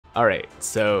Alright,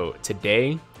 so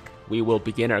today we will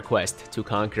begin our quest to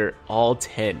conquer all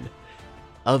 10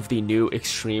 of the new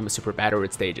Extreme Super Battle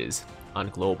Road stages on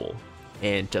Global.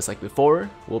 And just like before,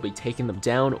 we'll be taking them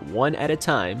down one at a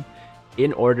time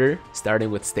in order, starting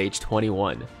with stage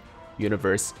 21,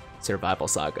 Universe Survival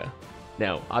Saga.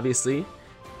 Now, obviously,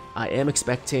 I am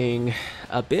expecting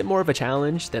a bit more of a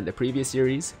challenge than the previous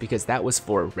series because that was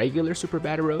for regular Super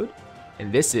Battle Road, and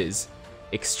this is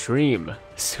Extreme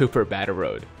Super Battle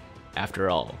Road after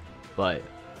all. But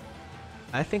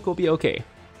I think we'll be okay.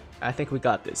 I think we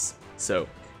got this. So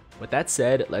with that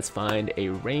said, let's find a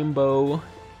rainbow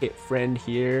hit friend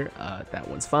here. That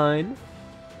one's fine.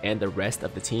 And the rest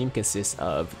of the team consists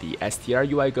of the STR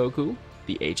UI Goku,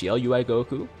 the AGL UI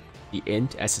Goku, the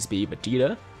Int SSB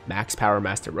Vegeta, Max Power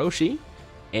Master Roshi,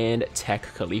 and Tech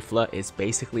Caulifla is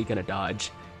basically gonna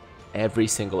dodge every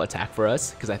single attack for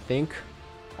us because I think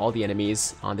all the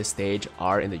enemies on this stage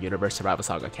are in the Universe Survival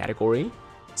Saga category.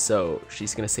 So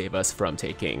she's gonna save us from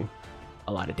taking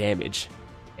a lot of damage.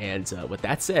 And with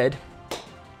that said,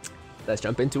 let's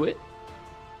jump into it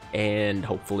and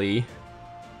hopefully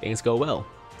things go well.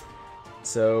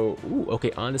 So,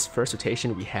 okay, on this first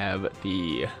rotation we have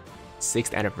the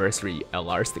 6th anniversary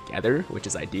LRs together, which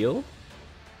is ideal.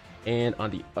 And on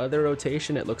the other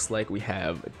rotation, it looks like we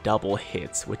have double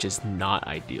hits, which is not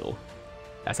ideal.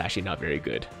 That's actually not very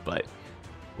good, but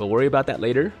we'll worry about that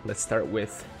later. Let's start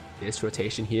with this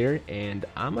rotation here, and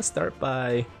I'm gonna start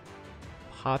by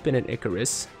popping an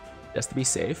Icarus just to be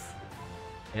safe.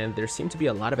 And there seem to be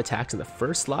a lot of attacks in the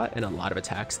first slot and a lot of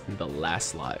attacks in the last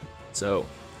slot. So,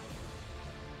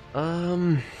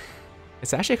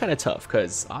 it's actually kind of tough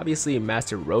because obviously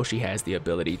Master Roshi has the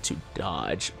ability to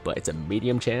dodge, but it's a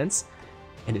medium chance.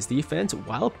 And his defense,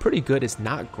 while pretty good, is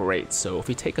not great. So if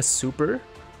we take a super,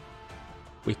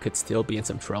 we could still be in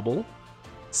some trouble.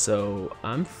 So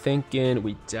I'm thinking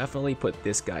we definitely put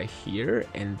this guy here,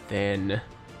 and then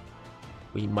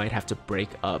we might have to break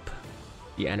up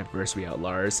the Anniversary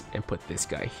Outlaws and put this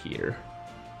guy here.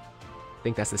 I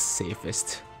think that's the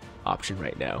safest option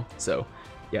right now. So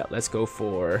yeah, let's go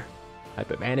for type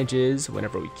advantages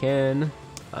whenever we can.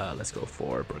 Let's go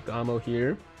for Bergamo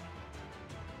here.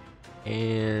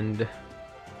 And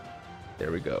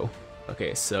there we go.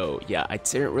 Okay, so yeah, I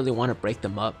didn't really want to break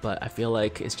them up, but I feel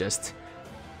like it's just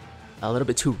a little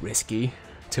bit too risky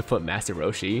to put Master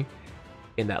Roshi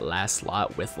in that last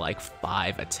slot with like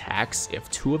 5 attacks. If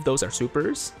 2 of those are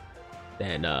supers,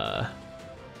 then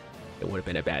it would have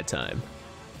been a bad time.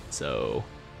 So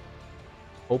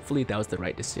hopefully that was the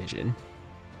right decision.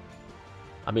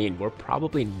 I mean, we're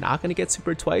probably not going to get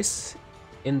super twice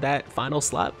in that final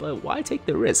slot, but why take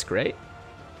the risk, right?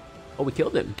 Oh, we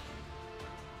killed him.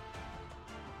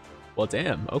 Well,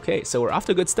 damn. Okay, so we're off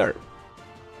to a good start.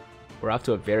 We're off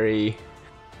to a very,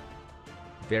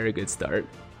 very good start.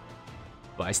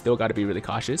 But I still got to be really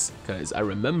cautious because I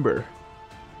remember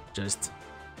just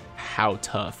how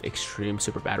tough Extreme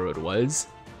Super Battle Road was.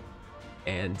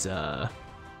 And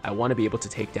I want to be able to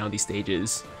take down these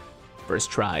stages first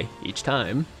try each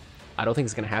time. I don't think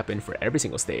it's going to happen for every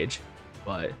single stage,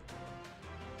 but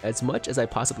as much as I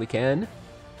possibly can,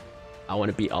 I want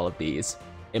to beat all of these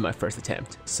in my first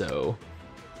attempt. So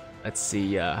let's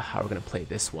see how we're going to play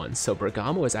this one. So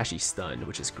Bergamo is actually stunned,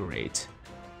 which is great.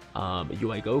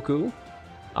 UI Goku,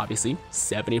 obviously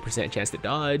 70% chance to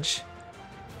dodge.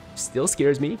 Still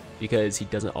scares me because he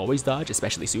doesn't always dodge,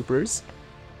 especially supers.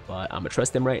 But I'm going to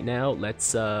trust him right now.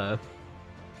 Let's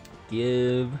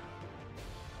give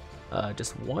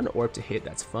just 1 orb to hit,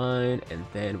 that's fine. And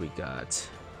then we got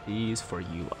these for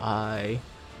UI.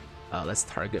 Let's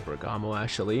target Bergamo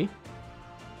actually.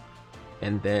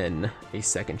 And then a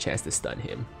second chance to stun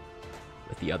him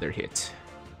with the other hit.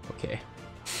 Okay.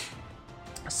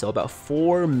 So about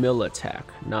 4 mil attack,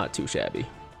 not too shabby.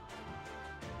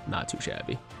 Not too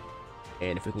shabby.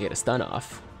 And if we can get a stun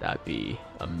off, that'd be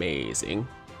amazing.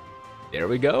 There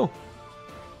we go.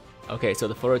 Okay, so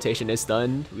the full rotation is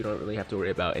stunned. We don't really have to worry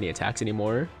about any attacks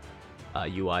anymore.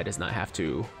 UI does not have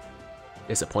to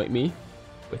disappoint me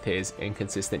with his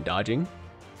inconsistent dodging.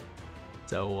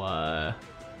 So,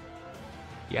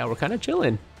 yeah, we're kind of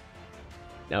chilling.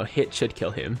 Now, hit should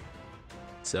kill him.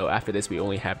 So after this, we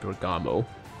only have Bergamo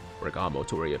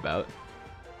to worry about.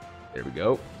 There we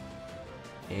go.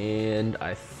 And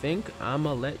I think I'm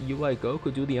gonna let UI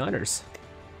Goku do the honors.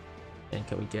 And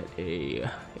can we get a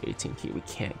 18 key? We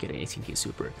can't get an 18 key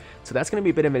super. So that's going to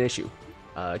be a bit of an issue.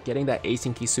 Getting that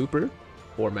 18 key super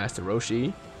for Master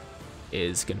Roshi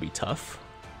is going to be tough.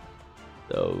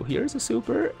 So here's a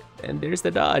super, and there's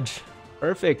the dodge.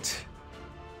 Perfect.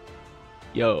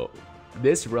 Yo,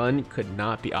 this run could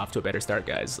not be off to a better start,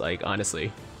 guys. Like,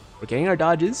 honestly, We're getting our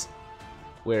dodges.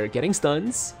 We're getting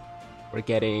stuns. We're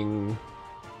getting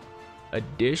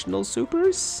additional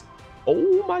supers.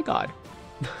 Oh my god.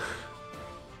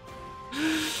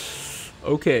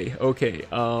 Okay.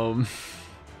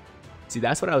 See,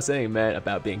 that's what I was saying, man,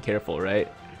 about being careful,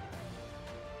 right?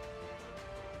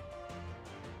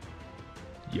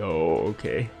 Yo,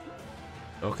 okay.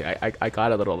 Okay, I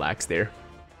got a little lax there.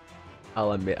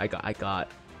 I'll admit,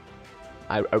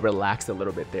 I relaxed a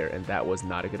little bit there, and that was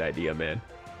not a good idea, man.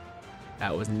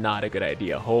 That was not a good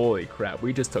idea. Holy crap,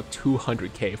 we just took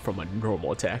 200k from a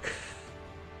normal attack.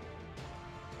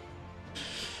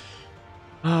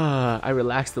 I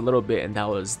relaxed a little bit, and that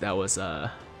was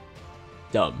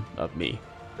dumb of me,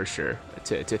 for sure,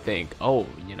 to think, oh,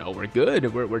 you know, we're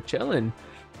good, we're chilling.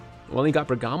 We only got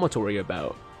Bergamo to worry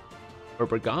about. Or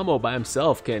Bergamo by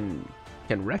himself can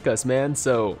wreck us, man.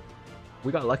 So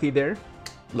we got lucky there.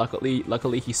 Luckily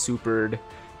he supered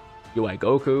UI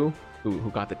Goku,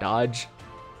 who got the dodge.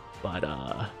 But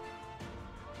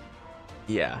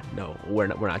yeah, no, we're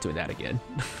not doing that again.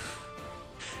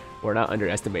 We're not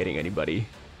underestimating anybody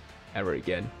ever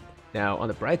again. Now on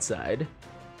the bright side,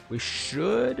 we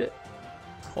should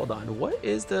hold on. What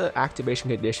is the activation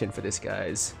condition for this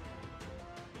guy's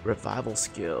revival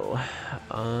skill?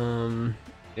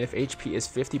 If HP is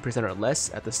 50% or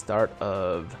less at the start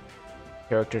of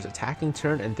character's attacking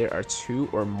turn and there are 2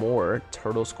 or more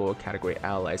Turtle Skull category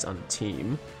allies on the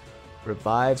team,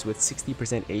 revives with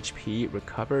 60% HP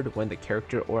recovered when the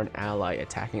character or an ally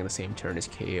attacking in the same turn is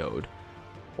KO'd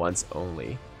once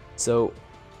only. So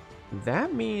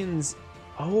that means,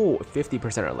 oh,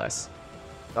 50% or less.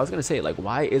 I was gonna say, like,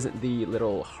 why isn't the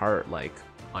little heart like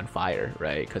on fire,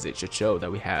 right? Because it should show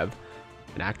that we have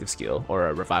an active skill or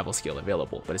a revival skill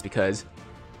available, but it's because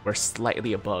we're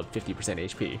slightly above 50%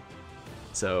 HP.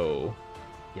 So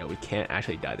yeah, we can't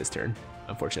actually die this turn,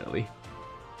 unfortunately.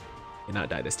 Cannot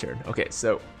die this turn. Okay,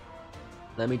 so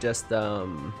let me just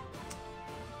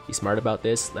be smart about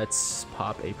this. Let's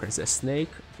pop a Princess Snake,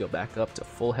 heal back up to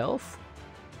full health,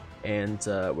 and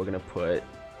we're gonna put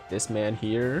this man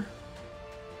here.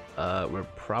 We're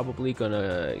probably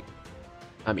gonna,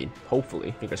 I mean,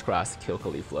 hopefully, fingers crossed, kill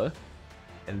Caulifla.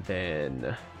 And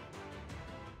then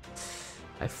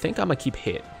I think I'm gonna keep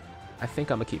hit.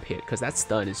 Because that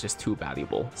stun is just too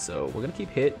valuable. So we're gonna keep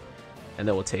hit, and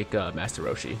then we'll take Master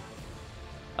Roshi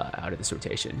out of this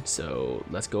rotation. So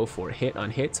let's go for hit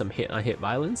on hit, some hit on hit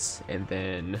violence, and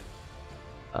then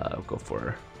go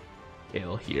for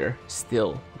Gale here.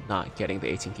 Still not getting the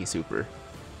 18k super,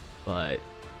 but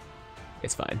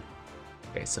it's fine.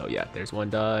 Okay, so yeah, there's one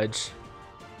dodge.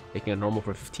 Taking a normal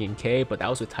for 15k, but that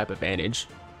was with type advantage.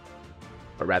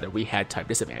 Or rather, we had type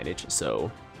disadvantage,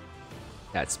 so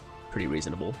that's pretty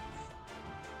reasonable.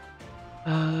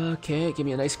 Okay, give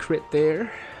me a nice crit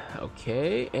there.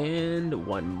 Okay, and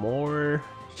one more.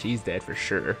 She's dead for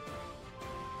sure.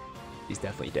 She's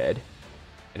definitely dead.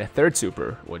 And a third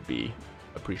super would be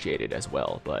appreciated as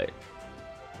well, but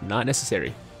not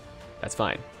necessary. That's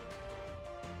fine.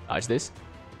 Dodge this.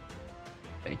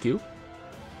 Thank you.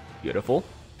 Beautiful.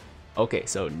 Okay,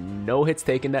 so no hits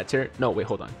taken that turn. No, wait,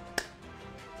 hold on.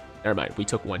 Never mind. We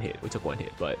took one hit,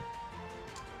 but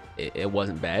it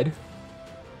wasn't bad.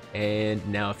 And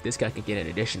now if this guy can get an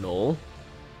additional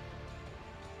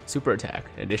super attack,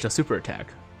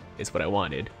 is what I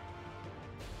wanted.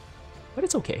 But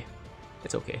it's okay.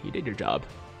 It's okay. You did your job.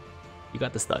 You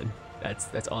got the stun.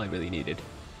 That's all I really needed.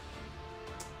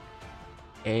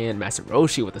 And Master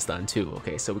Roshi with the stun too.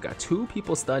 Okay, so we got 2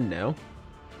 people stunned now.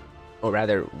 Or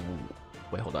rather,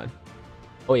 wait, hold on.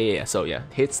 Oh yeah, so yeah,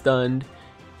 hit stunned,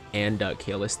 and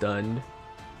Kale is stunned,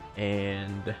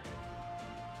 and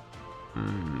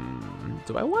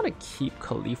do I want to keep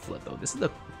Caulifla though? This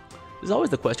is always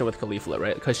the question with Caulifla,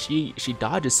 right? Because she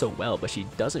dodges so well, but she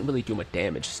doesn't really do much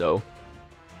damage, so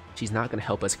she's not gonna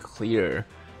help us clear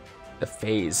the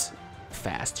phase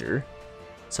faster.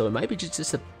 So it might be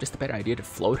just a better idea to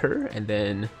float her and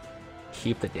then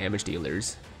keep the damage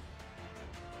dealers.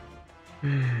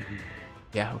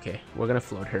 Yeah, okay, we're gonna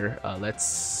float her.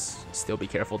 Let's still be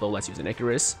careful though. Let's use an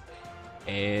Icarus.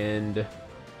 And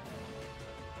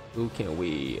who can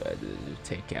we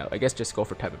take out? I guess just go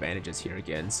for type advantages here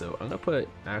again. So I'm gonna put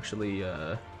actually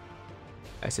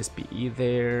SSBE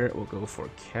there. We'll go for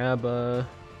Kaba,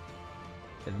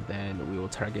 and then we will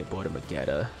target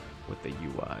Bodamagetta with the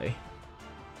UI.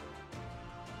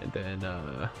 And then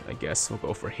I guess we'll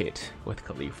go for hit with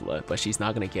Caulifla, but she's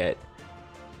not gonna get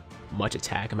much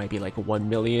attack. It might be like 1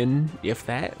 million, if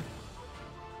that.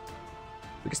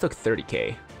 We just took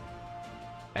 30k.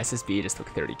 SSB just took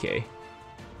 30k.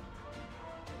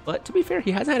 But to be fair,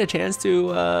 he hasn't had a chance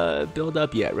to build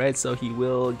up yet, right? So he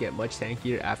will get much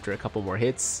tankier after a couple more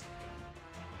hits.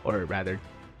 Or rather,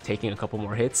 taking a couple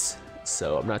more hits.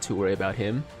 So I'm not too worried about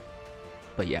him.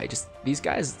 But yeah, these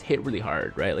guys hit really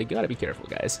hard, right? Like, you gotta be careful,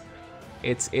 guys.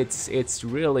 It's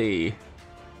really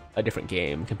a different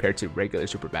game compared to regular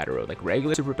Super Battle Road. Like,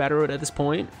 regular Super Battle Road at this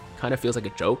point kind of feels like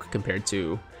a joke compared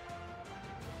to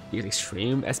these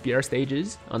extreme SBR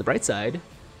stages. On the bright side,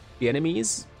 the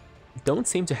enemies don't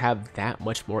seem to have that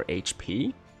much more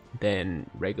HP than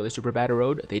regular Super Battle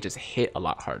Road. They just hit a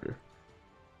lot harder.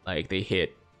 Like, they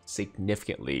hit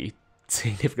significantly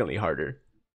harder.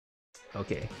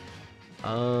 Okay.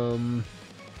 Ooh,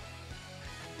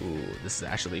 this is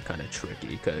actually kind of tricky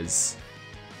because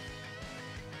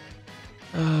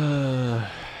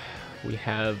we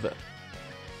have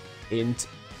Int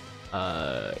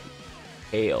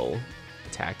Ale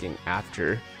attacking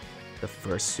after the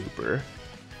first super,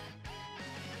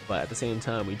 but at the same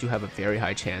time we do have a very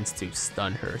high chance to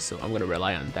stun her, so I'm gonna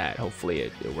rely on that. Hopefully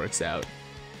it works out.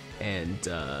 And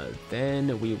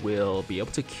then we will be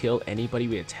able to kill anybody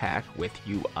we attack with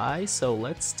UI. So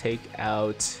let's take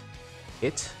out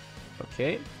it.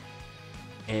 Okay.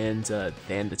 And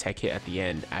then the tech hit at the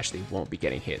end actually won't be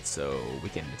getting hit, so we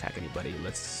can attack anybody.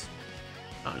 Let's,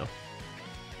 I don't know,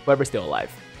 whoever's still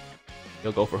alive.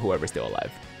 You'll go for whoever's still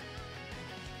alive.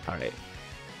 Alright.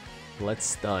 Let's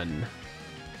stun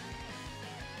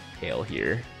Hale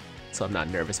here, so I'm not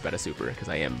nervous about a super, because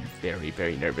I am very,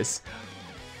 very nervous.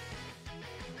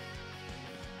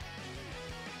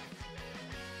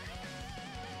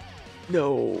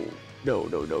 No.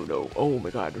 Oh my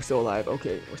god, we're still alive.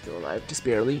 Okay, we're still alive. Just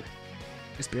barely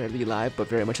alive, but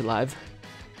very much alive.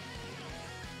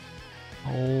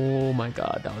 Oh my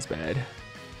god, that was bad.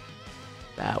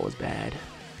 That was bad.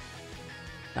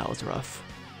 That was rough.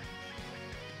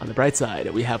 On the bright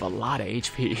side, we have a lot of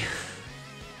HP.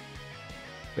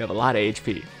 We have a lot of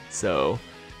HP, so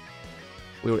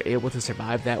we were able to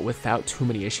survive that without too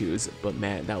many issues, but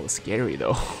man, that was scary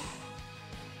though.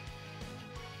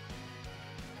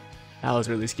 That was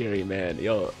really scary, man.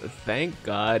 Yo, thank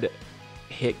God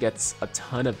Hit gets a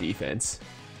ton of defense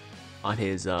on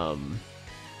his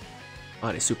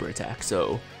super attack,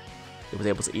 so it was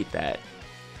able to eat that.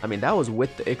 I mean, that was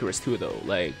with the Icarus too though.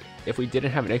 Like, if we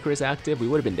didn't have an Icarus active, we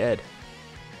would have been dead.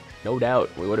 No doubt,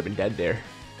 we would have been dead there.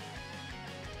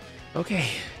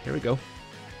 Okay, here we go.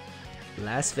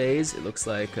 Last phase, it looks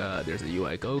like there's a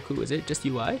UI Goku. Is it just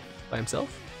UI by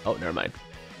himself? Oh, never mind.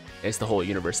 It's the whole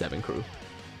Universe 7 crew.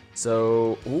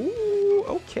 So, ooh,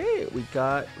 okay, we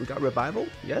got revival.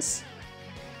 Yes,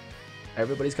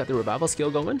 everybody's got the revival skill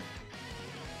going.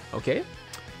 Okay.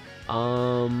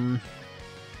 All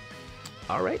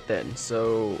right then.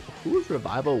 So, whose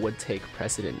revival would take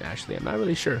precedent? Actually, I'm not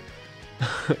really sure.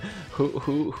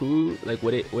 who? Like,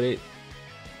 would it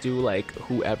do like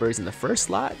whoever's in the first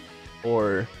slot,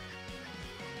 or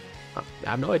I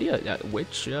have no idea.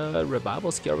 Which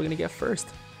revival skill are we gonna get first?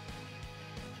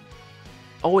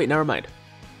 Oh wait, never mind.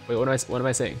 Wait, what am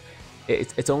I saying?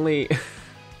 It's only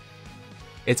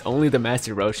it's only the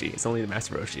Master Roshi. It's only the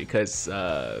Master Roshi because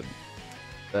the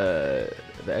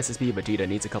SSB Vegeta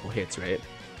needs a couple hits, right?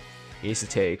 He needs to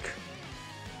take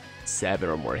 7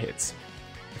 or more hits.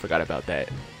 I forgot about that.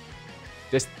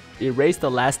 Just erase the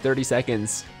last 30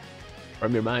 seconds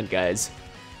from your mind, guys.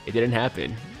 It didn't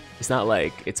happen. It's not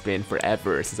like it's been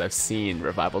forever since I've seen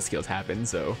revival skills happen,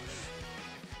 so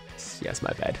yes,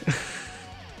 my bad.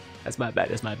 That's my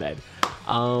bad.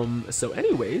 So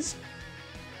anyways,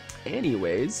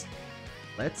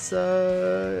 let's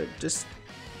just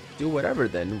do whatever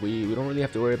then. We don't really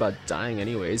have to worry about dying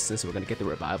anyways since we're gonna get the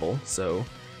revival. So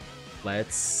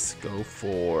let's go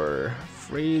for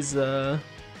Frieza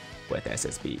with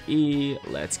SSBE.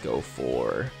 Let's go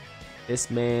for this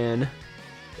man,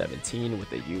 17 with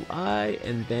the UI,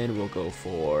 and then we'll go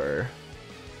for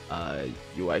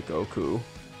UI Goku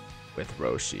with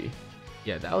Roshi.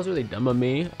 Yeah, that was really dumb of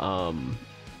me. Can't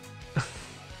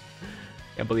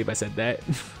believe I said that.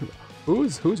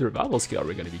 whose revival skill are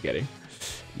we gonna be getting?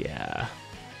 Yeah,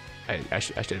 I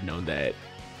should have known that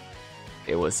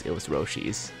it was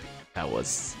Roshi's that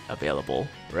was available,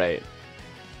 right?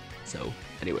 So,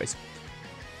 anyways,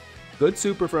 good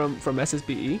super from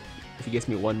SSBE. If he gets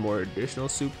me one more additional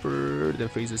super, then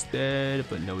Frieza's dead.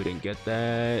 But no, we didn't get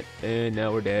that, and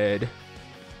now we're dead.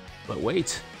 But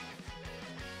wait,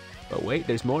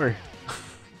 there's more.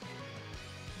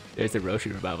 There's the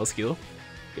Roshi revival skill.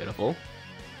 Beautiful.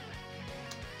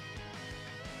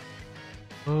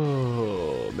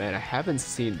 Oh man, I haven't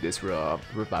seen this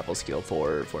revival skill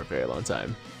for a very long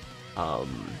time.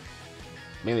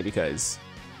 Mainly because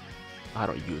I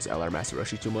don't use LR Master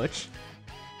Roshi too much,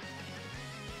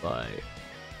 but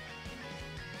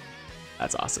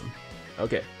that's awesome.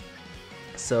 Okay,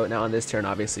 so now on this turn,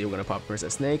 obviously we're gonna pop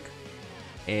Princess Snake,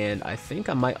 and I think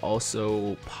I might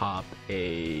also pop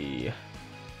a.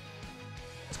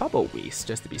 Let's pop a Whis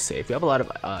just to be safe. We have a lot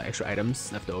of extra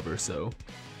items left over, so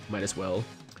might as well.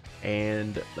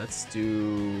 And let's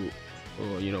do.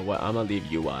 Oh, you know what? I'm gonna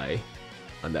leave UI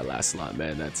on that last slot,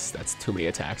 man. That's too many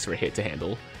attacks for a hit to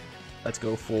handle. Let's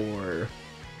go for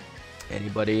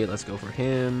anybody. Let's go for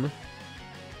him.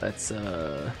 Let's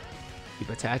keep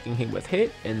attacking him with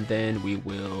hit, and then we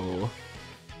will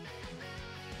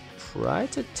try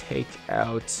to take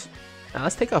out.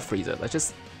 Let's take out Frieza. Let's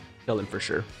just kill him for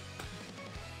sure.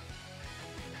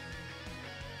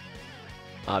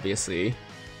 Obviously,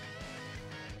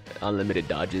 unlimited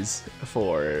dodges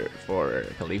for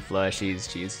Caulifla.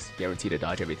 She's guaranteed to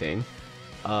dodge everything.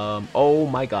 Oh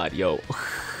my god, yo.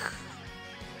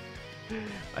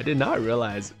 I did not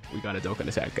realize we got a Dokkan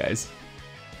attack, guys.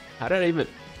 How did I even...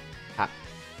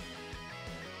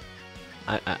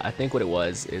 I think what it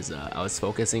was is I was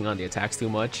focusing on the attacks too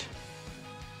much.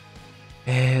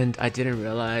 And I didn't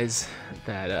realize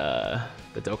that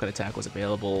the Dokkan attack was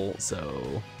available,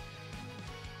 so...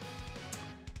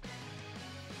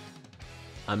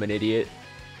 I'm an idiot.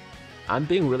 I'm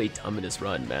being really dumb in this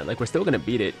run, man. Like, we're still gonna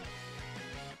beat it.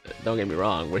 Don't get me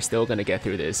wrong, we're still gonna get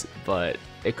through this, but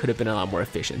it could have been a lot more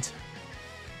efficient.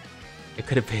 It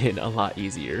could have been a lot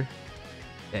easier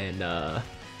than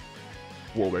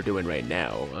what we're doing right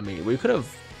now. I mean, we could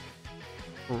have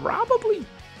probably...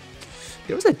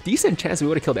 There was a decent chance we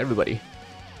would have killed everybody,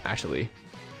 actually,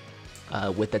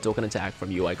 with that Dokkan attack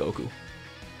from UI Goku.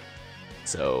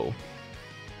 So...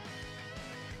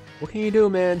 what can you do,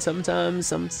 man? Sometimes,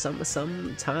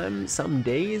 some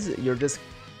days you're just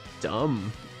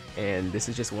dumb, and this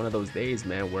is just one of those days,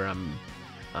 man, where I'm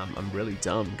really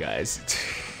dumb, guys.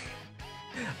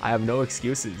 I have no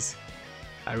excuses.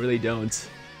 I really don't.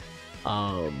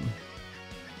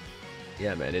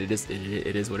 Yeah, man, it is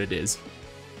what it is.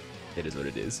 It is what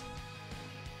it is.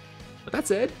 But that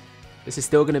said, this is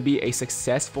still gonna be a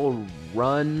successful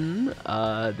run.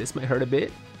 This might hurt a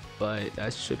bit, but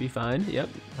that should be fine. Yep,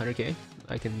 100k.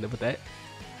 I can live with that.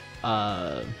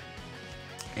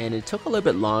 And it took a little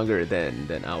bit longer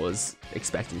than I was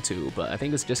expecting to, but I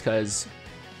think it's just because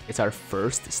it's our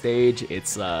first stage.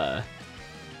 It's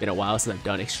been a while since I've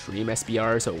done extreme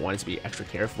SBR, so I wanted to be extra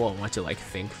careful. I want to like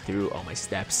think through all my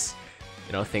steps,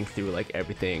 you know, think through like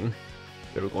everything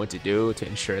we were going to do to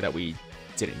ensure that we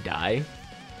didn't die.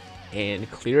 And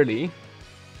clearly,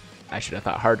 I should have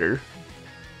thought harder,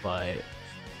 but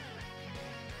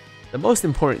the most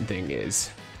important thing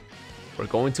is we're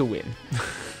going to win.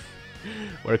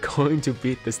 We're going to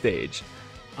beat the stage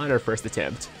on our first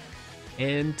attempt,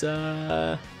 and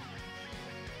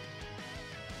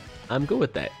I'm good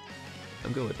with that.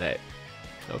 I'm good with that.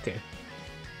 Okay.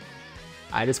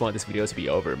 I just want this video to be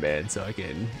over, man, so I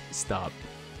can stop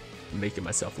making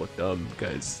myself look dumb,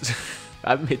 because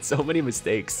I've made so many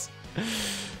mistakes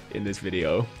in this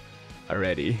video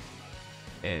already,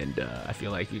 and I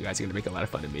feel like you guys are gonna make a lot of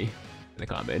fun of me in the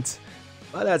comments,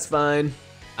 but that's fine.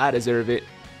 I deserve it.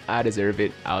 I deserve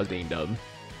it. I was being dumb.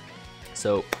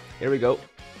 So here we go.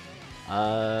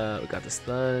 We got the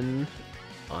stun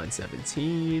on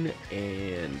 17,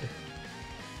 and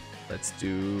let's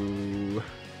do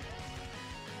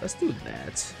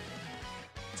that.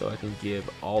 So I can give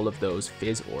all of those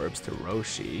Fizz Orbs to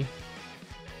Roshi.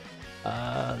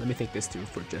 Let me think this through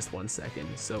for just 1 second.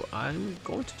 So I'm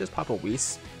going to just pop a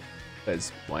Whis,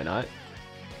 because why not?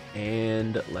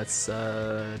 And let's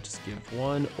just give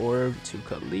one orb to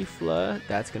Caulifla.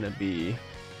 That's gonna be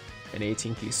an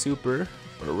 18k super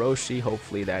for Roshi.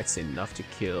 Hopefully that's enough to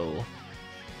kill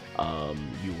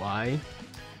UI,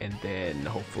 and then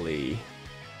hopefully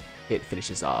it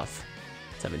finishes off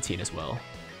 17 as well.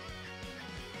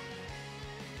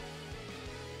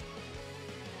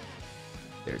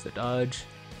 There's the dodge.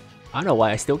 I don't know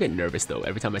why I still get nervous though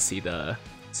every time I see the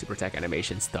super attack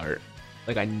animation start.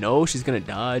 Like, I know she's gonna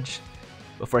dodge,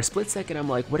 but for a split second I'm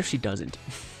like, what if she doesn't?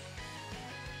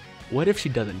 What if she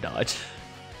doesn't dodge?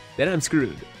 Then I'm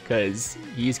screwed, because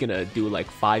he's gonna do like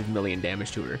 5 million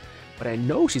damage to her. But I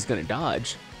know she's gonna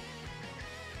dodge.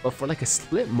 But for like a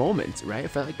split moment, right?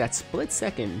 For like that split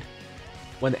second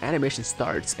when the animation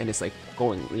starts and it's like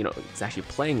going, you know, it's actually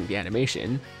playing the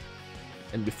animation,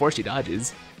 and before she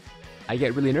dodges, I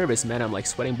get really nervous, man. I'm like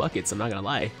sweating buckets, I'm not gonna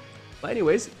lie. But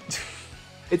anyways,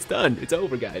 it's done. It's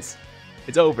over, guys.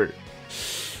 It's over.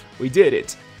 We did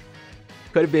it.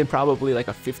 Could have been probably like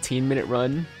a 15-minute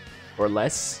run or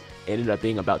less. Ended up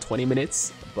being about 20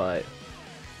 minutes, but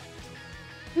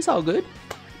It's all good.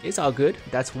 It's all good.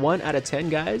 That's 1 out of 10,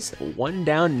 guys. 1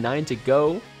 down, 9 to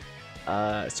go.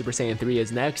 Super Saiyan 3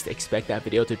 is next. Expect that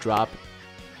video to drop.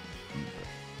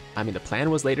 I mean, the plan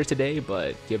was later today,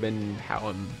 but given how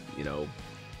I'm, you know,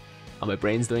 how my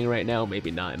brain's doing right now,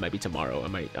 maybe not. It might be tomorrow. I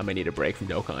might need a break from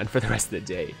Dokkan for the rest of the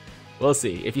day. We'll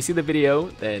see. If you see the video,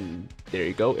 then there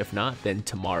you go. If not, then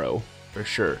tomorrow for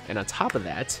sure. And on top of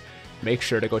that, make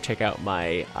sure to go check out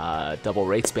my double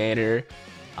rates banner,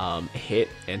 hit,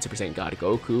 and Super Saiyan God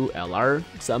Goku LR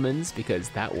summons, because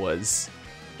that was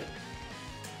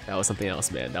something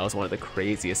else, man. That was one of the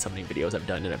craziest summoning videos I've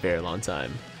done in a very long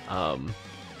time.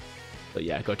 But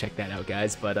yeah, go check that out,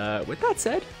 guys. But with that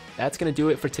said, that's gonna do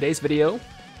it for today's video.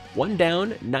 1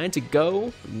 down, 9 to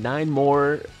go. 9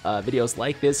 more videos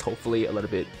like this, hopefully a little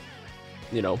bit,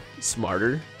 you know,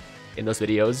 smarter in those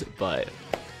videos. But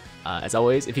as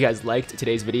always, if you guys liked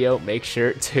today's video, make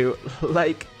sure to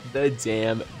like the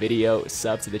damn video,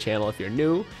 sub to the channel if you're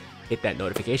new, hit that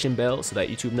notification bell so that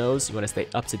YouTube knows you want to stay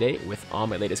up to date with all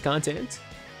my latest content.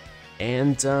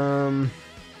 And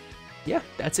yeah,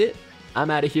 that's it. I'm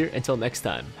out of here until next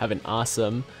time. Have an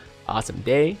awesome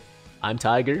day. I'm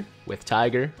Tiger with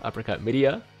Tiger Uppercut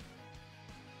Media,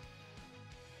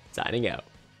 signing out.